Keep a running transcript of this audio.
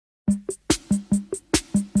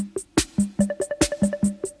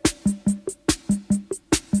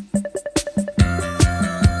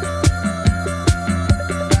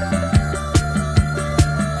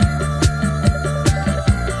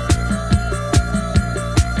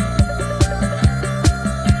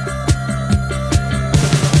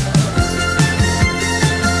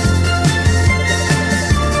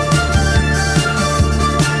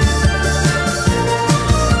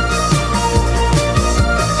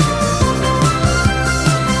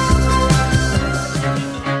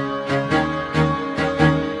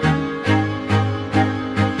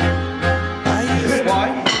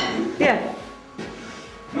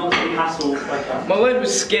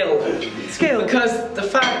Because the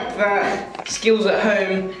fact that skills at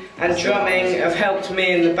home and drumming have helped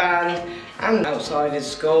me in the band and outside of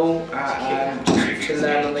school, just to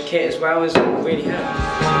learn on the kit as well, has really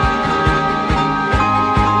helped.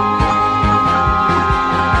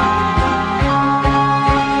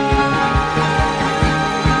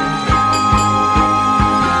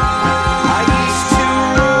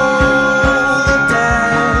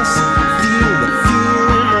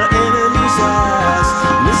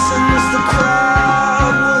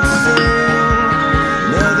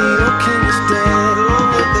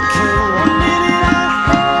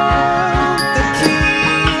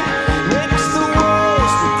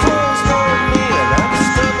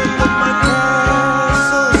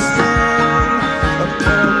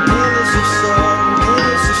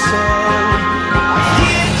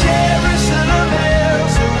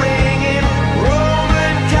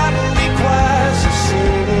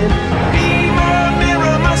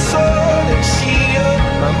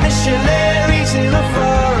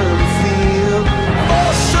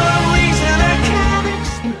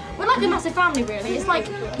 Family, really. It's like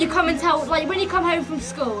you come and tell, like when you come home from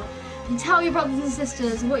school, you tell your brothers and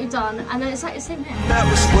sisters what you've done, and then it's like the same here. That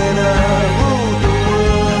was when I ruled the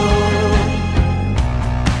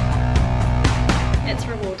world. It's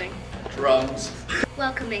rewarding. Drums.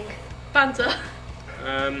 Welcoming. Banter.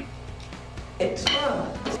 It's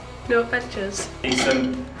fun. No adventures.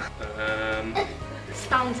 Decent.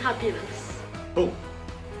 Soundtabulous. Cool.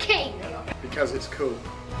 King. Because it's cool.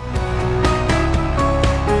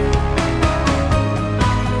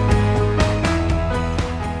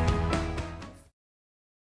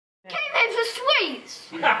 Came in for sweets.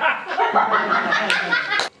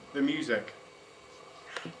 The music.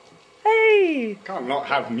 Hey! Can't not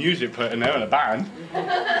have music put in there in a band.